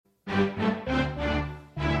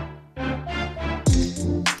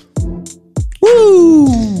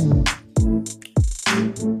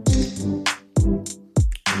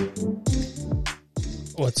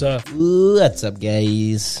What's up? What's up,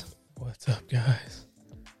 guys? What's up, guys?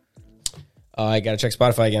 I gotta check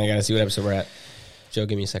Spotify again. I gotta see what episode we're at. Joe,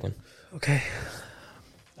 give me a second. Okay.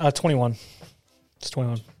 21. It's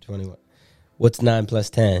 21. 21. What's 9 plus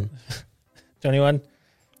 10? 21.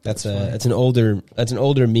 That's an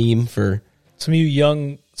older meme for Some of you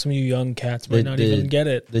young cats might not even get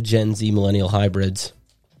it. the Gen Z millennial hybrids,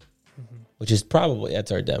 which is probably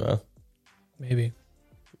that's our demo. Maybe.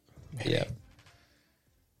 Yeah.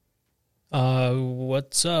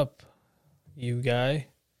 What's up, you guy?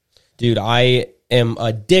 Dude, I am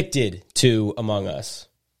addicted to Among Us.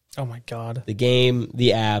 Oh my god. The game,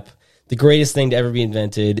 the app, the greatest thing to ever be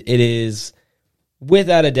invented. It is,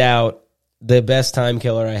 without a doubt, the best time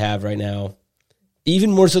killer I have right now.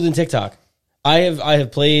 Even more so than TikTok. I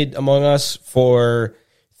have played Among Us for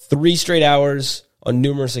 3 straight hours on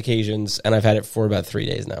numerous occasions, and I've had it for about 3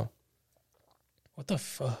 days now. What the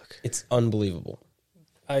fuck? It's unbelievable.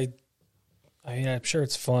 I mean, I'm sure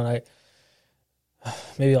it's fun.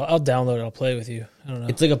 Maybe I'll download it. I'll play with you. I don't know.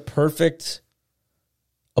 It's like a perfect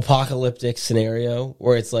apocalyptic scenario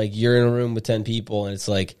where it's like you're in a room with 10 people, and it's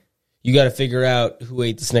like you got to figure out who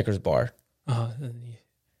ate the Snickers bar. And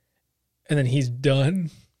then he's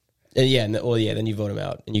done. And then you vote him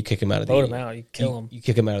out, and you kick him out of the... Vote him out. You kill him. You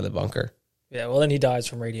kick him out of the bunker. Yeah, well, then he dies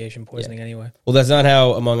from radiation poisoning anyway. Well, that's not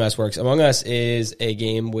how Among Us works. Among Us is a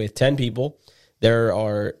game with 10 people. There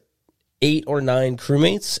are 8 or 9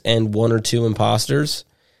 crewmates and 1 or 2 imposters.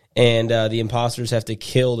 And the imposters have to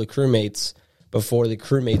kill the crewmates before the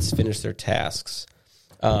crewmates finish their tasks.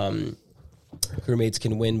 Crewmates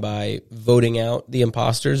can win by voting out the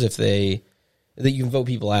imposters you can vote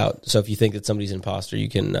people out. So if you think that somebody's an imposter, you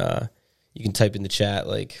can type in the chat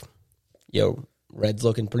like, "Yo, Red's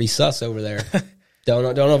looking pretty sus over there.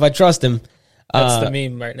 don't know if I trust him." That's the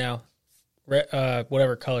meme right now.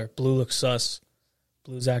 Whatever color, blue looks sus.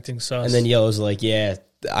 Blue's acting sus. And then yellow's like, "Yeah,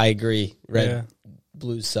 I agree. Red,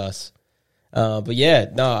 blue's sus." But yeah,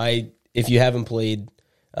 no, if you haven't played,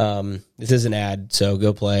 this is an ad, so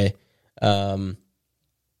go play. I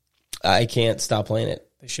can't stop playing it.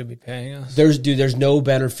 They should be paying us. There's no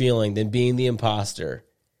better feeling than being the imposter,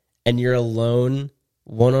 and you're alone,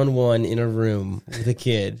 one-on-one in a room with a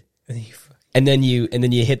kid, and then you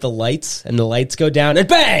hit the lights, and the lights go down, and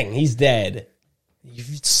bang, he's dead. You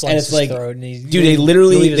slice his throat, and they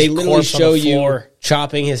literally show you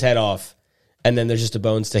chopping his head off, and then there's just a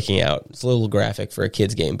bone sticking out. It's a little graphic for a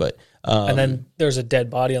kid's game, but and then there's a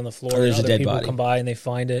dead body on the floor. There's and a dead people body. Come by and they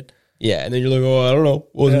find it. Yeah, and then you're like, "Oh, I don't know,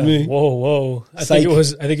 wasn't me." Whoa! I think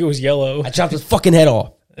it was yellow. I chopped his fucking head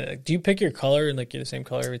off. Do you pick your color and like you're the same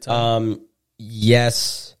color every time?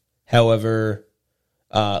 Yes. However,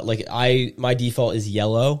 my default is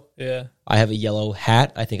yellow. Yeah. I have a yellow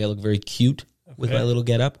hat. I think I look very cute with my little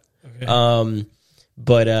getup. Okay.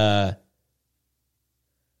 But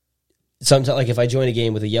sometimes, like if I join a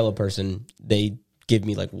game with a yellow person, they give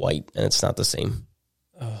me like white, and it's not the same.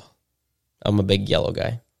 Oh. I'm a big yellow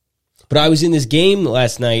guy. But I was in this game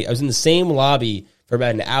last night. I was in the same lobby for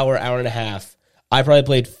about an hour and a half. I probably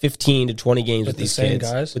played 15 to 20 games with these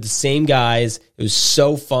kids. Guys? With the same guys. It was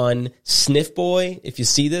so fun. Sniff Boy, if you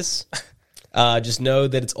see this, just know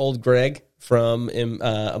that it's old Greg from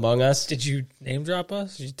Among Us. Did you name drop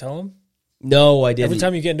us? Did you tell him? No, I didn't. Every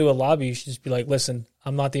time you get into a lobby, you should just be like, "Listen,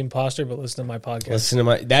 I'm not the imposter, but listen to my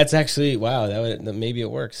podcast." That's actually, wow, maybe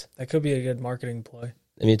it works. That could be a good marketing play.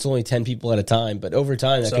 I mean, it's only 10 people at a time, but over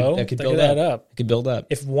time, that could build up. It could build up.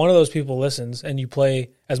 If one of those people listens and you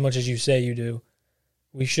play as much as you say you do,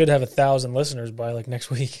 we should have 1,000 listeners by like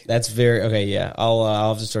next week. That's okay. Yeah, I'll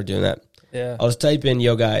have to start doing that. Yeah, I'll just type in,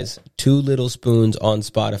 "Yo guys, 2 little spoons on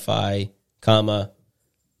Spotify,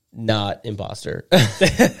 not imposter."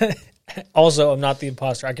 Also, I'm not the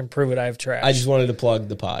imposter. I can prove it. I have trash. I just wanted to plug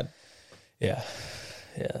the pod. Yeah,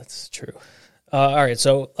 that's true. All right,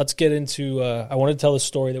 so let's get into. I wanted to tell the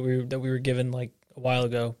story that we were given like a while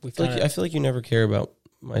ago. I feel like you never care about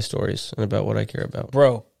my stories and about what I care about,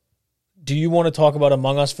 bro. Do you want to talk about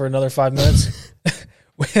Among Us for another 5 minutes?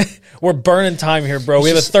 We're burning time here, bro. We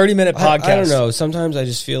have a 30-minute podcast. I don't know. Sometimes I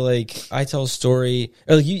just feel like I tell a story,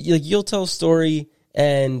 or you'll tell a story,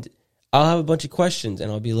 and I'll have a bunch of questions,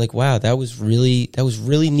 and I'll be like, "Wow, that was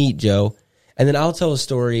really neat, Joe." And then I'll tell a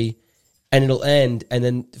story, and it'll end, and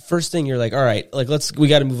then the first thing you're like, "All right, like we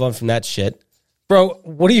got to move on from that shit." Bro,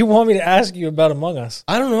 what do you want me to ask you about Among Us?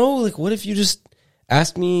 I don't know. Like, what if you just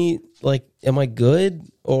ask me, like, am I good?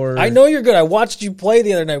 Or I know you're good. I watched you play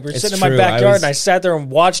the other night. We were sitting in my backyard, and I sat there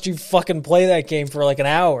and watched you fucking play that game for like an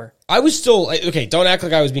hour. I was still, okay, don't act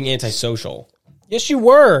like I was being antisocial. Yes, you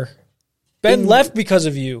were. Ben left because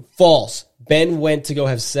of you. False. Ben went to go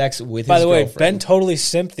have sex with By his the way, girlfriend. Ben totally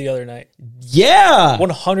simped the other night. Yeah.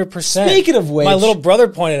 100%. Speaking of which, my little brother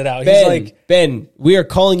pointed it out. Ben, He's like, Ben, we are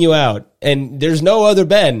calling you out, and there's no other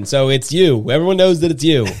Ben, so it's you. Everyone knows that it's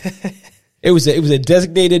you. It was a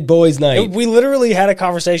designated boys' night. we literally had a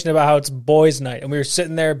conversation about how it's boys' night, and we were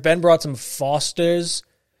sitting there. Ben brought some Fosters.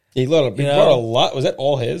 He brought a lot. Was that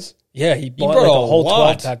all his? Yeah, he bought brought like a a whole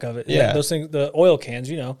lot. 12-pack of it. Yeah. Those things, the oil cans,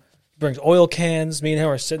 He brings oil cans. Me and him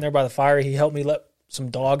are sitting there by the fire. He helped me let some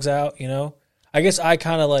dogs out, I guess I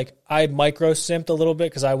kind of I micro-simped a little bit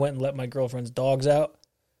because I went and let my girlfriend's dogs out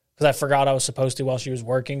because I forgot I was supposed to while she was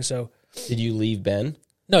working. So, Did you leave Ben?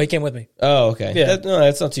 no, he came with me. Oh, okay. Yeah.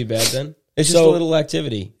 That's not too bad then. It's just a So- little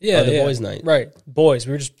activity. Yeah, the yeah. boys' night. Right. Boys.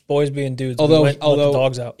 We were just boys being dudes. We Although, went and let the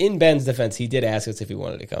dogs out. in Ben's defense, he did ask us if he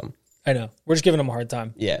wanted to come. I know. We're just giving him a hard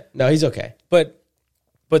time. Yeah. No, he's okay. But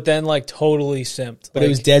then totally simped. But it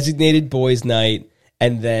was designated boys' night,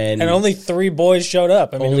 and then and only 3 boys showed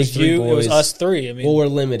up. I mean, Only it was 3 you. It was boys. us 3. I mean, well, we're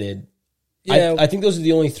limited. yeah, I think those are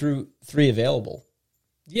the only 3 available.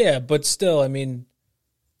 yeah, but still, I mean,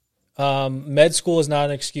 med school is not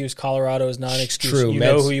an excuse. Colorado is not an excuse. True, You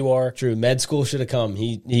med- know who you are. True. Med school should have come.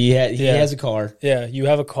 He Yeah. has a car. Yeah, you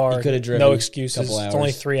have a car. He could have driven No a excuses. couple It's only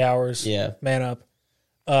hours. 3 hours. Yeah. Man up.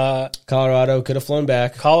 Colorado could have flown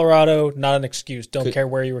back. Colorado, not an excuse. Don't care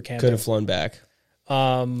where you were Could camping. have flown back.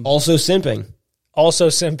 Also simping. Also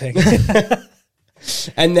simping.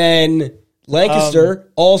 And then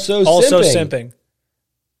Lancaster also also simping. simping.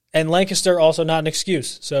 And Lancaster, also not an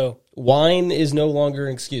excuse. So, Wine is no longer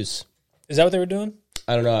an excuse. is that what they were doing?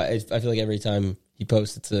 I don't know. I feel like every time he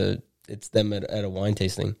posts, it's them at a wine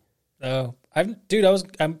tasting. Oh, I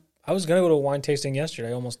was gonna go to a wine tasting yesterday.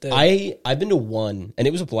 I almost did. I've been to one, and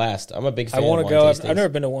it was a blast. I'm a big fan. I want of to wine go. tastings. I've never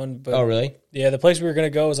been to one, but Oh, really? yeah, the place we were gonna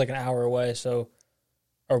go was like an hour away. So,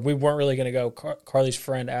 or we weren't really gonna go. Carly's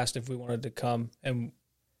friend asked if we wanted to come, and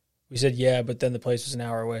we said yeah, but then the place was an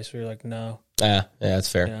hour away, so we were like, no, Yeah, that's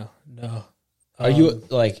fair. no. Are you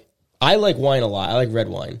like? I like wine a lot. I like red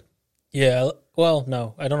wine. Yeah. Well,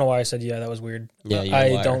 no, I don't know why I said yeah. That was weird. Yeah, you're a I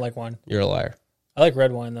liar. don't like wine. You're a liar. I like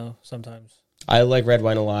red wine though. Sometimes I like red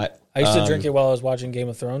wine a lot. I used to drink it while I was watching Game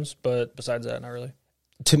of Thrones, but besides that, not really.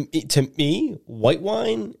 To me, white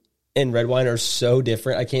wine and red wine are so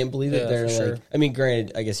different. I can't believe that Yeah, they're for like. sure. I mean,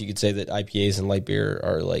 granted, I guess you could say that IPAs and light beer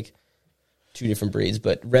are like 2 different breeds,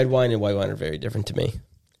 but red wine and white wine are very different to me.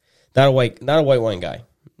 Not a white wine guy.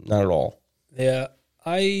 Not at all. Yeah,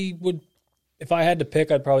 I would. If I had to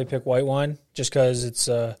pick, I'd probably pick white wine, just because it's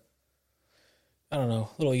I don't know,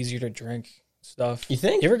 a little easier to drink stuff. You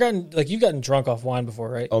think? You ever you've gotten drunk off wine before,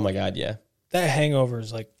 right? Oh my god, yeah. That hangover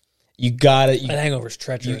is that hangover is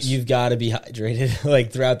treacherous. You've got to be hydrated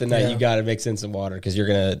like throughout the night. Yeah. You got to mix in some water because you're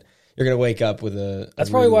gonna wake up with a. That's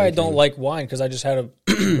probably why I don't like wine, because I just had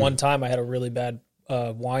one time I had a really bad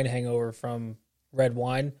wine hangover from red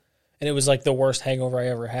wine, and it was like the worst hangover I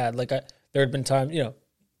ever had. Like there had been times,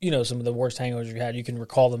 some of the worst hangovers you had, you can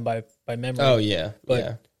recall them by memory. Oh yeah, But-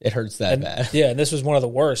 yeah. It hurts that bad. Yeah, and this was one of the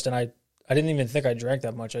worst, and I didn't even think I drank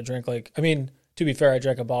that much. I drank to be fair, I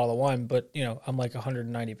drank a bottle of wine, but I'm like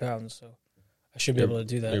 190 pounds, so I should be able to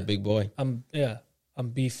do that. You're a big boy. I'm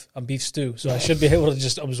beef stew, so I should be able to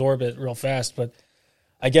just absorb it real fast, but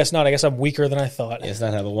I guess not. I guess I'm weaker than I thought. It's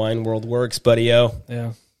not how the wine world works, buddy-o.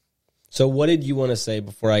 Yeah. So what did you want to say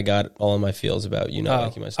before I got all in my feels about you not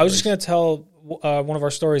liking my stories? I was just going to tell one of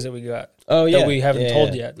our stories that we got. Oh, yeah. That we haven't Yeah, told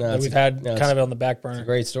yeah. yet. No, That it's we've a- had no, kind of on the back burner.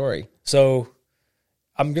 Great story. So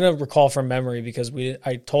I'm going to recall from memory because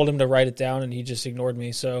I told him to write it down and he just ignored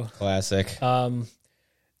me. So, Classic.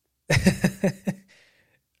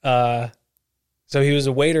 so he was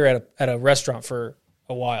a waiter at a restaurant for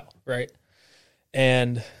a while, right?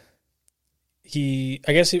 And I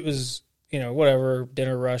guess it was, whatever,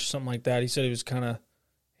 dinner rush, something like that. He said he was kind of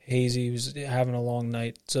hazy. He was having a long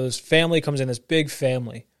night. So this family comes in, this big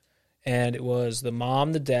family, and it was the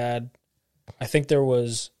mom, the dad. I think there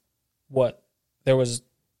was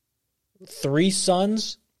 3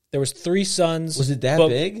 sons. There was 3 sons. Was it that but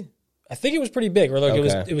big? I think it was pretty big. Or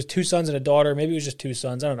Okay. it was 2 sons and a daughter. Maybe it was just 2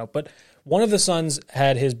 sons. I don't know. But one of the sons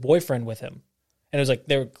had his boyfriend with him, and it was like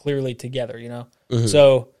they were clearly together. Mm-hmm.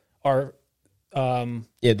 So our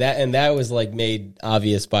Yeah, that was like made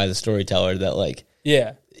obvious by the storyteller that like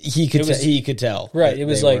yeah, he could It was- he could tell. right. that It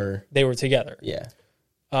was they like were- they were together. yeah.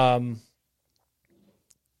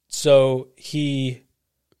 So he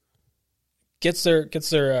gets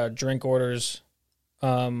their drink orders,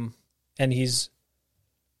 and he's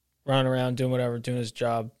running around doing whatever, doing his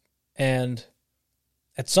job, and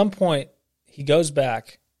at some point he goes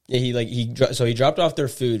back. Yeah, he dropped off their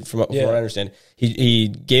food from what Yeah. I understand. He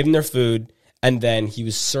gave them their food, And then he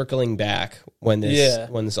was circling back when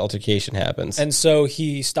this altercation happens. And so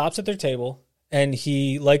he stops at their table, and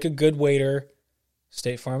he, like a good waiter,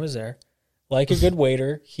 State Farm is there, like a good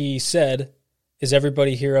waiter, he said, "Is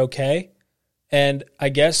everybody here okay?" And I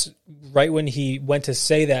guess right when he went to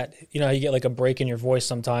say that, you know, you get like a break in your voice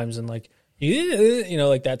sometimes, and like, you know,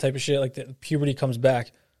 like that type of shit, like the puberty comes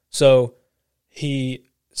back. So he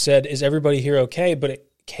said, "Is everybody here okay?" But it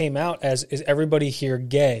came out as, "Is everybody here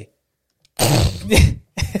gay?"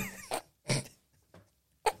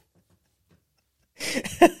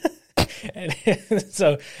 And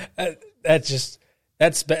so that's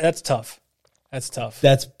tough. That's tough.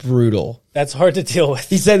 That's brutal. That's hard to deal with.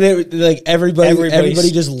 He said that like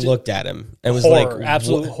everybody just looked at him and was horror, like,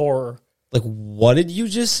 absolute horror. Like, what did you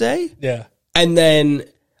just say? Yeah. And then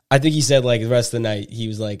I think he said like the rest of the night he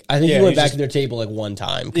was like, I think he went back to their table like one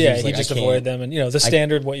time. Yeah, he just avoided them, and you know the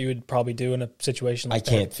standard what you would probably do in a situation like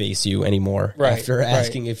that. I can't face you animore after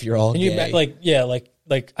asking if you're all and gay.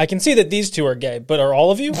 Like I can see that these two are gay, but are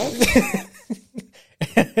all of you?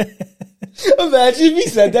 Imagine if he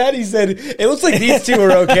said that. He said, "It looks like these two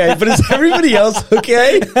are okay, but is everybody else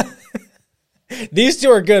okay?" These two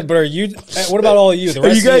are good, but are you? What about all of you? The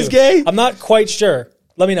rest are you guys of gay? I'm not quite sure.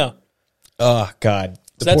 Let me know. Oh God,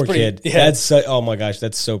 the poor kid. Yeah. That's so, oh my gosh,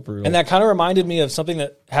 that's so brutal. And that kind of reminded me of something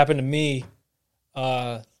that happened to me,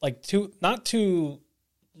 not too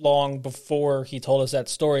long before he told us that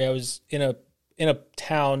story. I was in a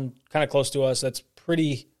town kind of close to us that's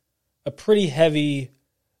a pretty heavy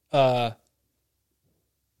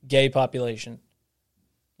gay population.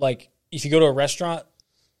 Like if you go to a restaurant,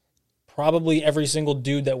 probably every single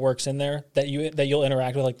dude that works in there that you'll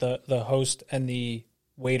interact with, like the host and the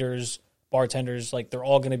waiters, bartenders, like they're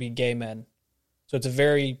all going to be gay men. So it's a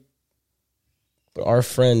very. But our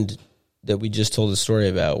friend that we just told the story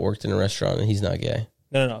about worked in a restaurant and he's not gay.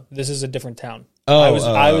 No. This is a different town. Oh,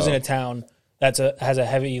 I was in a town has a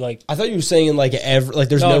heavy like. I thought you were saying in like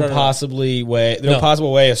there's no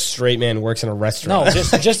possible way a straight man works in a restaurant. No,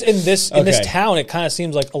 just in this town, it kind of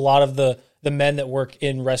seems like a lot of the men that work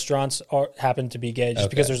in restaurants happen to be gay,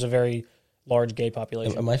 just because there's a very large gay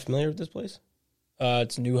population. Am I familiar with this place?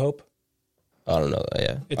 It's New Hope. I don't know.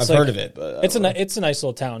 Yeah, I've heard of it, but it's a nice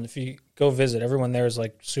little town. If you go visit, everyone there is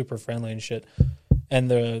like super friendly and shit,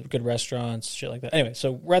 and the good restaurants, shit like that. Anyway,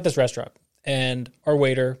 so we're at this restaurant, and our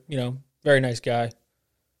waiter, you know, very nice guy.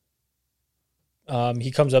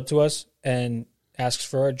 He comes up to us and asks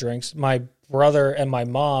for our drinks. My brother and my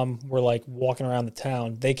mom were like walking around the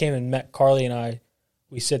town. They came and met Carly and I.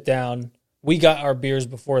 We sit down. We got our beers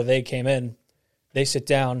before they came in. They sit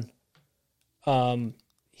down.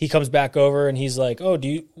 He comes back over and he's like, "Oh,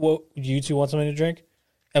 do you two want something to drink?"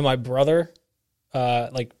 And my brother,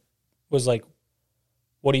 was like,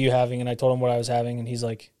 "What are you having?" And I told him what I was having, and he's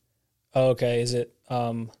like, "Oh, okay. Is it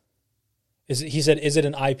He said, "Is it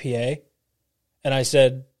an IPA?" And I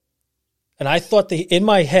said, and I thought that in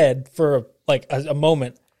my head for a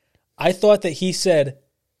moment, I thought that he said,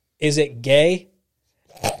 "Is it gay?"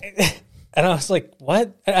 And I was like,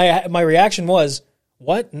 "What?" And my reaction was,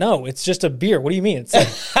 "What? No, it's just a beer. What do you mean?" It's like,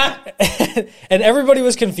 and everybody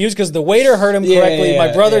was confused because the waiter heard him correctly.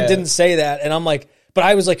 My brother didn't say that. And I'm like, but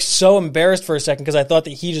I was like so embarrassed for a second because I thought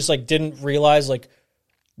that he just like didn't realize like,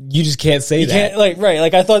 you just can't say that. Can't, like, right.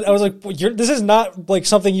 Like I thought, I was like, this is not like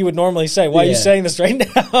something you would normally say. Why are you saying this right now?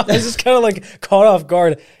 I was just kind of like caught off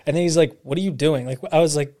guard. And then he's like, "What are you doing?" Like I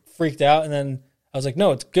was like freaked out. And then I was like,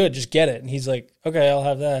 "No, it's good. Just get it." And he's like, "Okay, I'll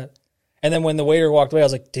have that." And then when the waiter walked away, I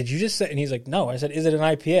was like, "Did you just say?" And he's like, "No." I said, "Is it an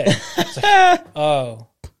IPA?" It's like, oh.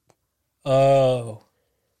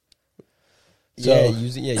 So,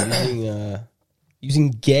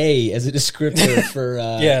 using gay as a descriptor for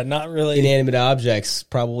not really inanimate objects,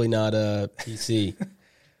 probably not a PC.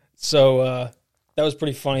 So that was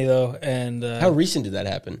pretty funny though. And how recent did that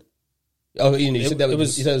happen? Oh, you said it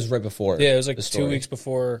was right before. Yeah, it was like 2 weeks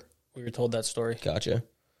before we were told that story. Gotcha.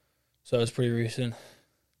 So it was pretty recent.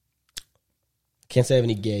 Can't say I have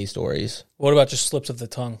any gay stories. What about just slips of the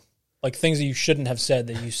tongue? Like things that you shouldn't have said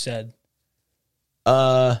that you said.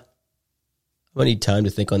 I'm gonna need time to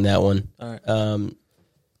think on that one. All right.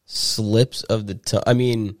 Slips of the tongue. I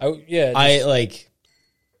mean,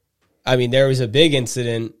 there was a big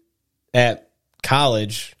incident at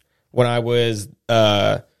college when I was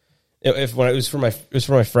it was for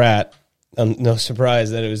my frat. No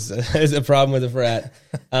surprise that it was a problem with the frat.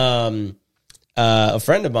 A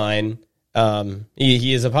friend of mine,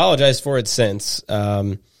 he has apologized for it since,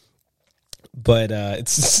 but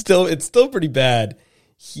it's still pretty bad.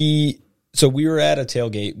 So we were at a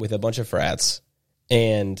tailgate with a bunch of frats,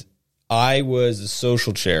 and I was the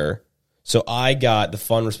social chair. So I got the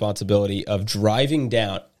fun responsibility of driving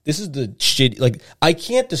down. This is the shit. Like, I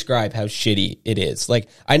can't describe how shitty it is. Like,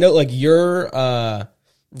 I know, like, your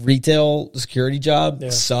retail security job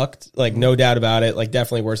sucked. Like, no doubt about it. Like,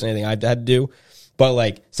 definitely worse than anything I've had to do. But,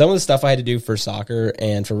 like, some of the stuff I had to do for soccer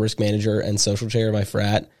and for risk manager and social chair, my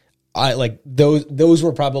frat, I like those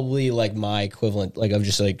were probably like my equivalent, like, of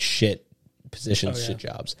just like shit positions, shit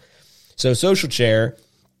jobs. So social chair,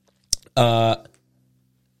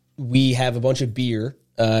 we have a bunch of beer,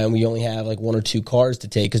 and we only have like 1 or 2 cars to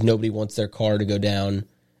take because nobody wants their car to go down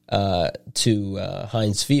to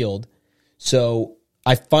Heinz Field. So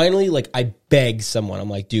I finally, like, I beg someone. I'm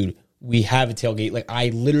like, dude, we have a tailgate. Like, I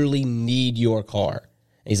literally need your car.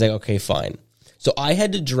 And he's like, okay, fine. So I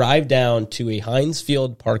had to drive down to a Heinz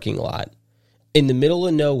Field parking lot in the middle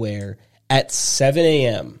of nowhere at 7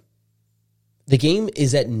 a.m. The game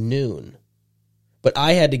is at noon, but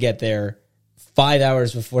I had to get there 5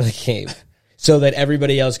 hours before the game so that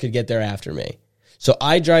everybody else could get there after me. So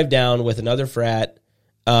I drive down with another frat,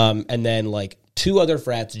 and then like 2 other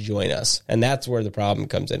frats join us, and that's where the problem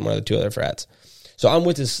comes in, one of the 2 other frats. So I'm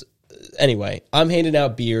with this... Anyway, I'm handing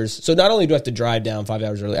out beers. So not only do I have to drive down 5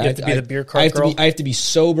 hours early, You have to be the beer cart girl? I have to be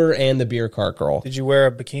sober and the beer cart girl. Did you wear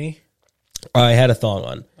a bikini? I had a thong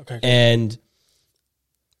on. Okay. And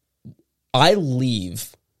I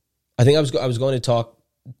leave. I think I was going to talk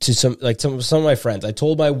to some of my friends. I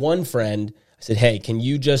told my one friend, I said, hey, can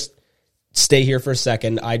you just stay here for a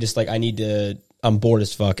second? I'm bored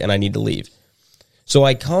as fuck and I need to leave. So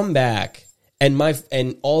I come back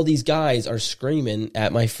and all these guys are screaming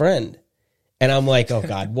at my friend. And I'm like, oh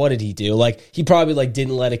God, what did he do? Like, he probably like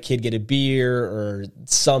didn't let a kid get a beer or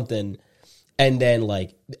something. And then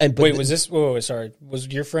like, wait, sorry. Was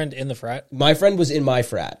your friend in the frat? My friend was in my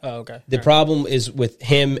frat. Oh, okay. The problem is with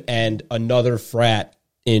him and another frat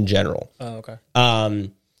in general. Oh, okay.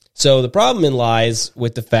 So the problem lies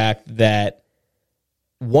with the fact that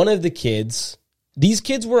one of the kids, these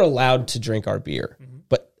kids were allowed to drink our beer,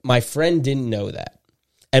 but my friend didn't know that.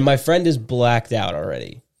 And my friend is blacked out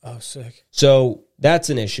already. Oh, sick. So that's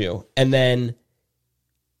an issue. And then,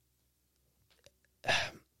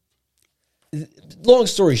 long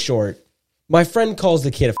story short, my friend calls the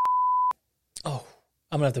kid a Oh,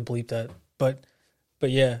 I'm going to have to bleep that. But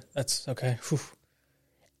yeah, that's okay. Whew.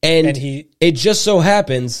 And it just so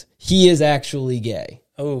happens he is actually gay.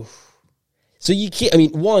 Oh. So you can't, I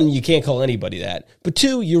mean, 1, you can't call anybody that. But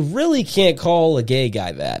 2, you really can't call a gay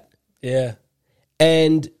guy that. Yeah.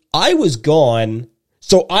 And I was gone,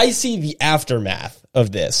 so I see the aftermath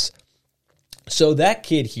of this. So that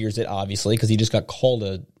kid hears it, obviously, because he just got called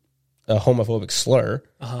a homophobic slur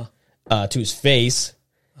to his face.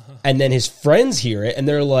 And then his friends hear it, and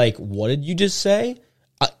they're like, what did you just say?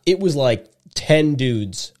 It was like 10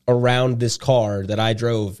 dudes around this car that I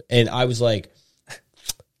drove, and I was like,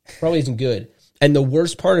 probably isn't good. And the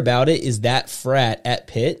worst part about it is that frat at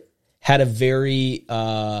Pitt had a very...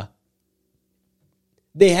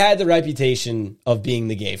 they had the reputation of being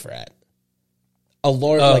the gay frat. A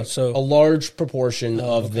large proportion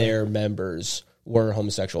of their members were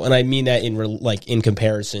homosexual, and I mean that in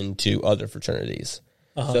comparison to other fraternities.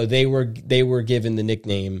 So they were given the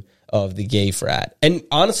nickname of the gay frat, and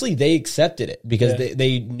honestly, they accepted it because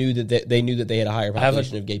they knew that they had a higher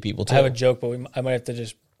population of gay people too. I have a joke, but I might have to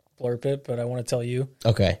just blurb it. But I want to tell you.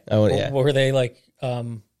 Okay, What were they like?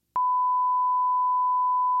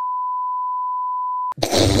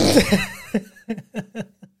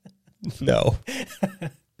 No.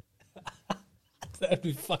 That'd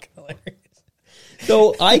be fucking hilarious.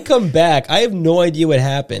 So I come back. I have no idea what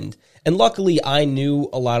happened. And luckily, I knew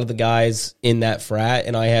a lot of the guys in that frat,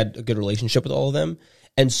 and I had a good relationship with all of them.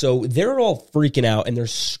 And so they're all freaking out, and they're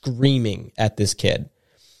screaming at this kid.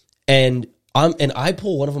 And I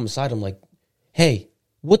pull one of them aside. I'm like, hey,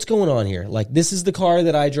 what's going on here? Like, this is the car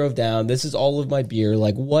that I drove down. This is all of my beer.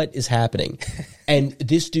 Like, what is happening? And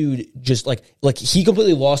this dude just like he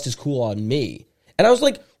completely lost his cool on me. And I was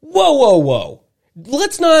like, whoa.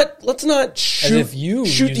 Let's not shoot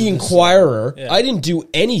the Inquirer. Yeah. I didn't do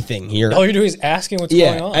anything here. All you're doing is asking what's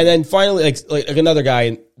going on. And then finally, like another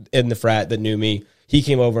guy in the frat that knew me, he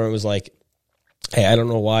came over and was like, hey, I don't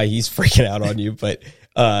know why he's freaking out on you, but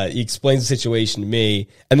he explains the situation to me.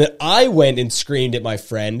 And then I went and screamed at my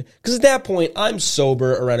friend because at that point, I'm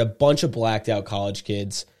sober around a bunch of blacked out college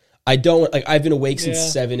kids. I've been awake since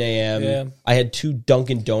 7 a.m. Yeah. I had 2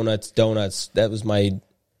 Dunkin' Donuts. That was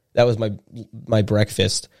my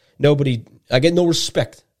breakfast. I get no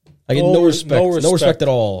respect. No respect at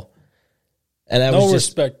all. And that was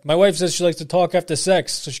respect. My wife says she likes to talk after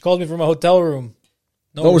sex, so she calls me from a hotel room.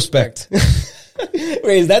 No respect.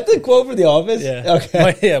 Wait, is that the quote for The Office? Yeah.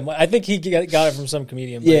 Okay. I think he got it from some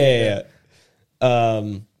comedian. Yeah.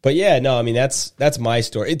 But yeah, no, I mean that's my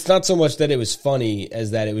story. It's not so much that it was funny as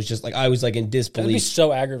that it was just like I was like in That'd be disbelief.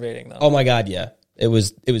 so aggravating though. Oh my god, yeah. It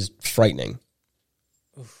was frightening.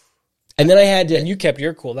 And then I had to And you kept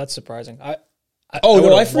your cool. That's surprising. I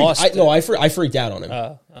freaked out on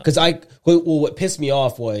him. Because what pissed me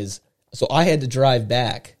off was, so I had to drive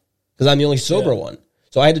back because I'm the only sober one.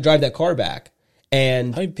 So I had to drive that car back.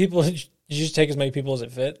 And how many people did you just take as many people as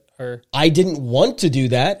it fit? Or I didn't want to do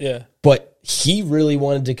that. Yeah. But he really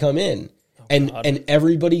wanted to come in. And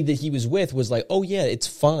everybody that he was with was like, oh yeah, it's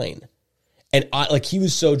fine. And he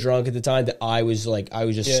was so drunk at the time that I was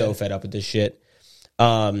just so fed up with this shit.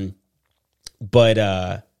 So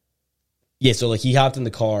like he hopped in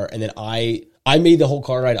the car and then I made the whole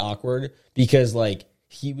car ride awkward because like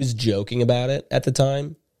he was joking about it at the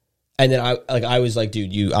time. And then I was like,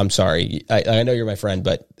 dude, I'm sorry. I know you're my friend,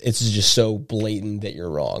 but it's just so blatant that you're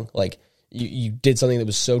wrong. Like you did something that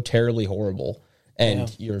was so terribly horrible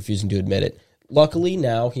and you're refusing to admit it. Luckily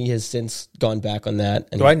now he has since gone back on that.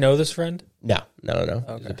 And do I know this friend? No.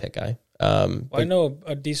 Okay. He's a pit guy. I know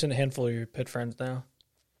a decent handful of your pit friends now.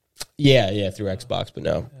 Yeah, through Xbox, but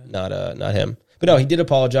no, not him. But no, he did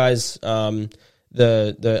apologize.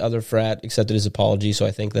 The other frat accepted his apology, so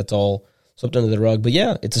I think that's all swept under the rug. But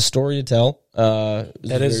yeah, it's a story to tell.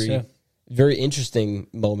 That is very interesting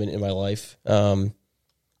moment in my life. Had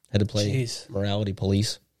to play morality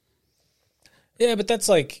police. Yeah, but that's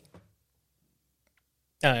like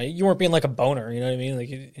you weren't being like a boner, you know what I mean? Like,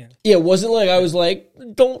 yeah, it wasn't like I was like,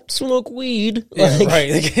 don't smoke weed, yeah,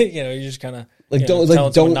 right? Like, you just kind of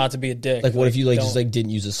don't not to be a dick. Like, what if you just didn't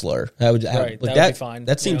use a slur? That would that would be fine.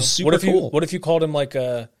 That seems super cool. What if you called him like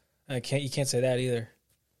you can't say that either.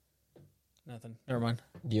 Nothing. Never mind.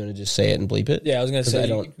 Do you want to just say it and bleep it? Yeah, I was gonna say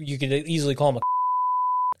you could easily call him a.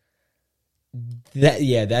 That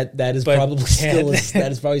is probably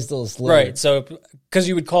still a slur, right? So because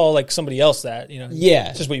you would call like somebody else that, yeah,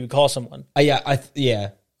 it's just what you would call someone. Do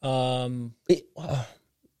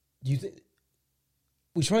you think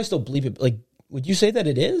we should probably still bleep it? Like, would you say that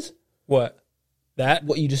it is what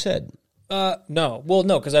you just said? No, well,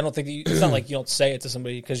 no, because I don't think it's not like you don't say it to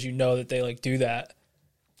somebody because you know that they like do that.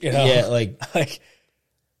 Yeah, like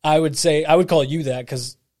I would call you that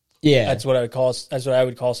because that's what I would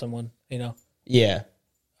call someone. Yeah,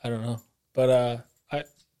 I don't know, but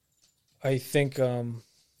I think we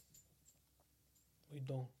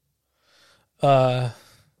don't.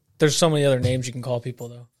 There's so many other names you can call people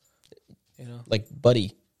though. Like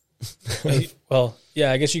buddy. Well,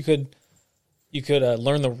 yeah, I guess you could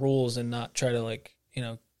learn the rules and not try to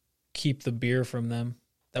keep the beer from them.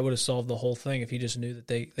 That would have solved the whole thing if you just knew that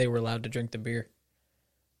they were allowed to drink the beer.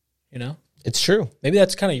 It's true. Maybe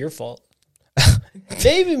that's kind of your fault.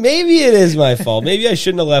 Maybe it is my fault. Maybe I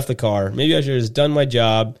shouldn't have left the car. Maybe I should have just done my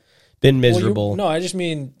job, been miserable. No, I just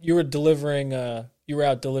mean you were delivering. You were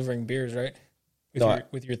out delivering beers, right?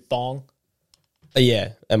 With your thong.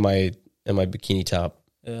 Yeah, and my bikini top.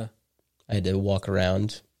 Yeah, I had to walk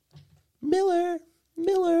around. Miller.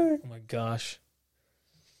 Oh my gosh.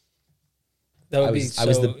 I was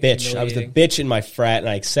the bitch. I was the bitch in my frat, and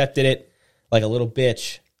I accepted it like a little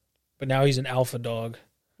bitch. But now he's an alpha dog.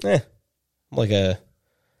 I'm like a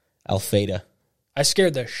alphata. I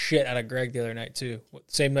scared the shit out of Greg the other night too.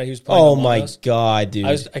 Same night he was playing. Oh my god, dude!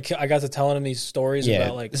 I got to telling him these stories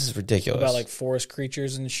about this is ridiculous about like forest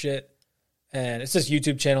creatures and shit. And it's this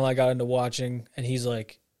YouTube channel I got into watching, and he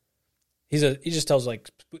just tells like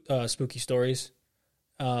spooky stories.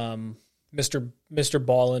 Mr.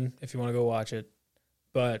 Ballin, if you want to go watch it,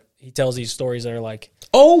 but he tells these stories that are like,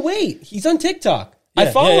 oh wait, he's on TikTok.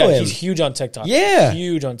 I follow him. He's huge on TikTok. Yeah,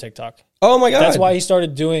 huge on TikTok. Oh my god, that's why he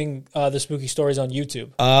started doing the spooky stories on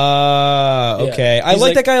YouTube. Okay, I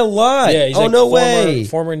like that guy a lot. Yeah, he's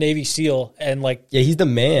former Navy SEAL, and he's the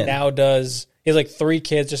man. Now he has 3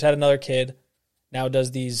 kids, just had another kid. Now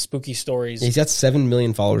does these spooky stories. He's got 7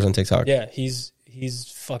 million followers on TikTok. Yeah, he's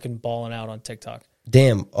fucking balling out on TikTok.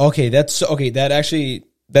 Damn. Okay, that's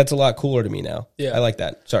a lot cooler to me now. Yeah, I like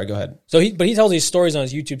that. Sorry, go ahead. So he tells these stories on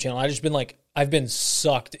his YouTube channel. I've been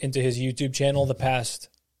sucked into his YouTube channel the past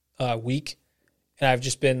week, and I've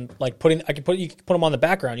just been you can put him on the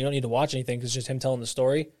background. You don't need to watch anything because it's just him telling the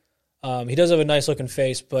story. He does have a nice looking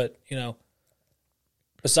face, but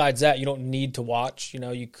besides that, you don't need to watch.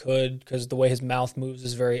 You could, because the way his mouth moves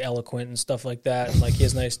is very eloquent and stuff like that. And he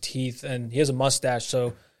has nice teeth and he has a mustache.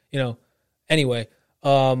 So, anyway,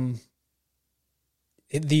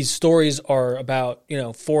 these stories are about,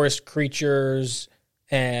 forest creatures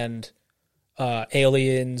and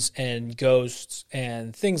aliens and ghosts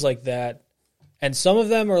and things like that. And some of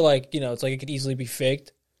them are like, it's like it could easily be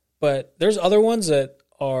faked. But there's other ones that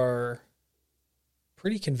are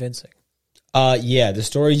pretty convincing. Yeah, the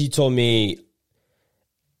stories you told me,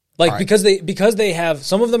 like because they have,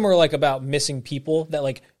 some of them are like about missing people that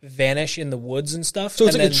like vanish in the woods and stuff. So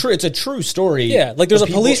it's like it's a true story. Yeah, like there's a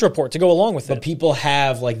police report to go along with it. But people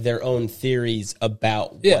have like their own theories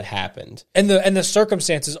about what happened, and the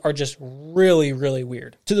circumstances are just really, really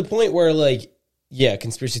weird to the point where like, yeah,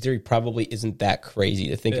 conspiracy theory probably isn't that crazy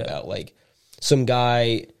to think about. Like some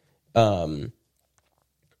guy, tell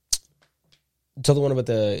the one about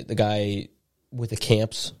the guy with the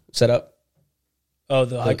camps set up. Oh,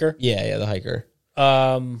 the hiker? Yeah, the hiker.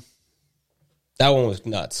 That one was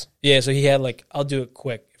nuts. Yeah, so he had like, I'll do it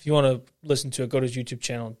quick. If you want to listen to it, go to his YouTube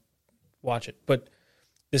channel and watch it. But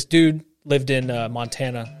this dude lived in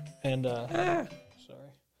Montana, and sorry,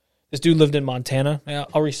 this dude lived in Montana.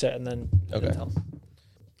 I'll reset and then tell.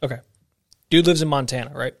 Okay, dude lives in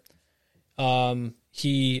Montana, right?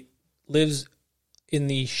 He lives in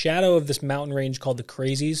the shadow of this mountain range called the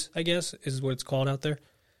Crazies, I guess is what it's called out there,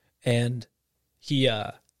 and he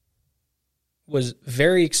was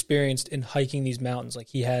very experienced in hiking these mountains. Like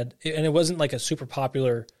he had, and it wasn't like a super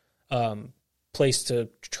popular place to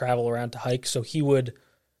travel around to hike. So he would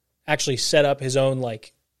actually set up his own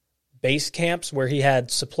like base camps where he had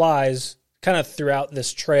supplies kind of throughout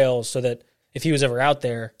this trail so that if he was ever out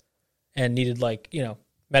there and needed like,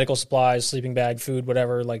 medical supplies, sleeping bag, food,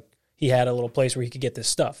 whatever, like he had a little place where he could get this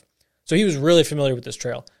stuff. So he was really familiar with this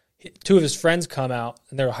trail. Two of his friends come out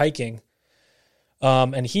and they're hiking.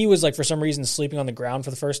 And he was like, for some reason, sleeping on the ground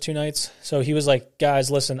for the first 2 nights. So he was like,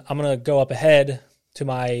 guys, listen, I'm going to go up ahead to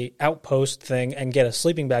my outpost thing and get a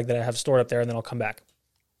sleeping bag that I have stored up there, and then I'll come back.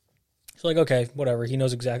 So like, okay, whatever. He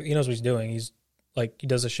knows what he's doing. He's like, he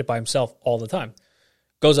does this shit by himself all the time.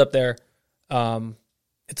 Goes up there.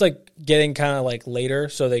 It's like getting kind of like later.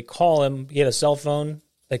 So they call him. He had a cell phone.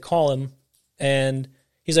 They call him and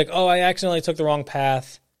he's like, oh, I accidentally took the wrong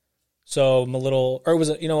path. So I'm a little, or it was,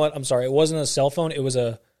 I'm sorry. It wasn't a cell phone. It was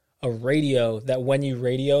a radio that when you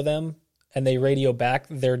radio them and they radio back,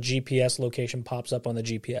 their GPS location pops up on the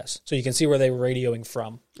GPS. So you can see where they were radioing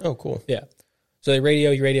from. Oh, cool. Yeah. So he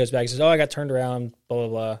radios back. He says, oh, I got turned around, blah, blah,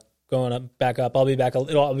 blah. Going up, back up. I'll be back.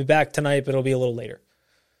 I'll be back tonight, but it'll be a little later.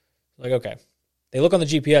 Like, okay. They look on the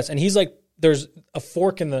GPS and he's like, there's a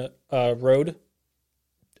fork in the road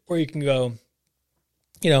where you can go,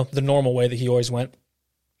 the normal way that he always went.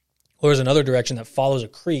 Well, there's another direction that follows a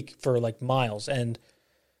creek for like miles, and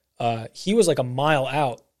he was like a mile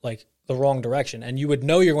out, like the wrong direction, and you would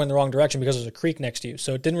know you're going the wrong direction because there's a creek next to you.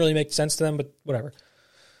 So it didn't really make sense to them, but whatever.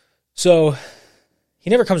 So he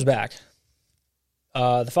never comes back.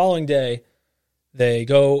 The following day, they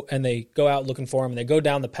go out looking for him, and they go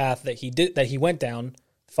down the path that he went down,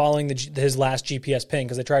 following his last GPS ping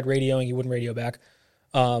because they tried radioing, he wouldn't radio back.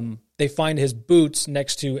 They find his boots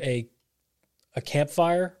next to a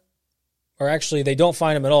campfire. Or actually, they don't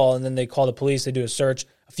find him at all, and then they call the police. They do a search.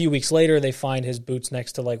 A few weeks later, they find his boots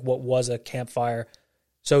next to like what was a campfire.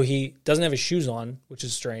 So he doesn't have his shoes on, which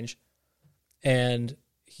is strange. And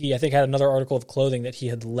he, I think, had another article of clothing that he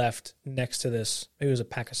had left next to this. Maybe it was a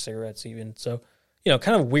pack of cigarettes even. So,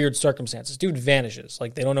 kind of weird circumstances. Dude vanishes.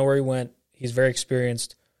 Like, they don't know where he went. He's very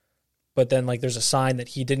experienced. But then, like, there's a sign that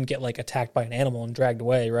he didn't get, like, attacked by an animal and dragged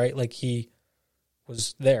away, right? Like, he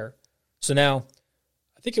was there. So now,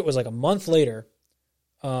 I think it was like a month later,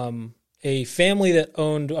 a family that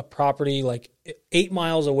owned a property like 8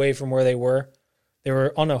 miles away from where they were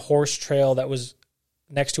on a horse trail that was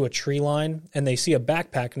next to a tree line, and they see a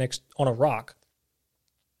backpack next on a rock.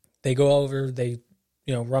 They go over, they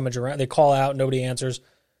rummage around, they call out, nobody answers.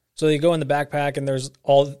 So they go in the backpack, and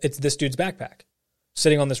it's this dude's backpack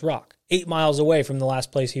sitting on this rock 8 miles away from the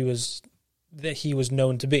last place he was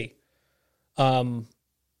known to be. And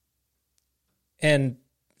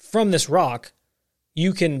from this rock,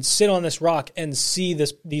 you can sit on this rock and see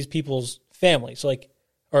these people's families,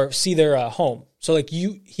 or see their home. So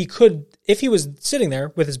he could, if he was sitting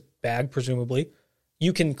there with his bag, presumably,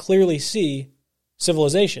 you can clearly see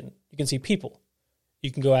civilization. You can see people. You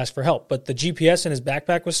can go ask for help. But the GPS in his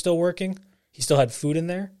backpack was still working. He still had food in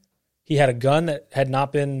there. He had a gun that had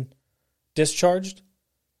not been discharged.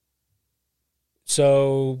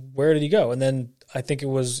 So where did he go? And then I think it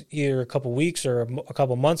was either a couple weeks or a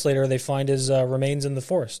couple months later, they find his remains in the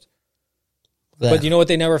forest. Yeah. But you know what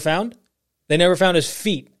they never found? They never found his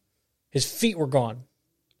feet. His feet were gone.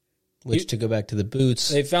 Which, to go back to the boots.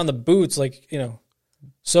 They found the boots,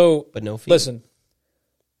 So, but no feet. Listen,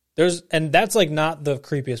 and that's like not the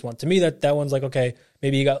creepiest one. To me, that one's like, okay,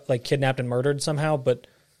 maybe he got like kidnapped and murdered somehow, but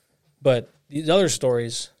these other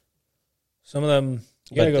stories, Some of them,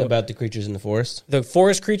 you gotta go. About the creatures in the forest. The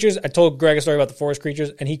forest creatures, I told Greg a story about the forest creatures,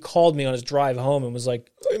 and he called me on his drive home and was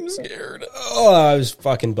like, I'm scared. Oh, I was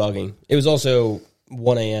fucking bugging. It was also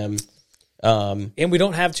 1 a.m. And we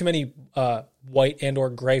don't have too many white and or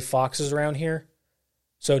gray foxes around here.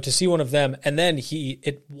 So to see one of them, and then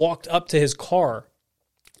it walked up to his car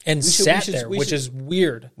and sat there, which is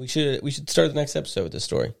weird. We should start the next episode with this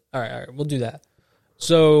story. All right, we'll do that.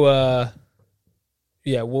 So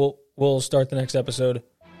yeah, we'll start the next episode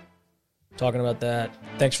talking about that.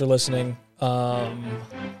 Thanks for listening. And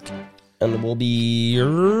we'll be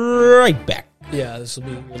right back. Yeah, this will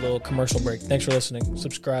be a little commercial break. Thanks for listening.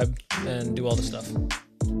 Subscribe and do all the stuff.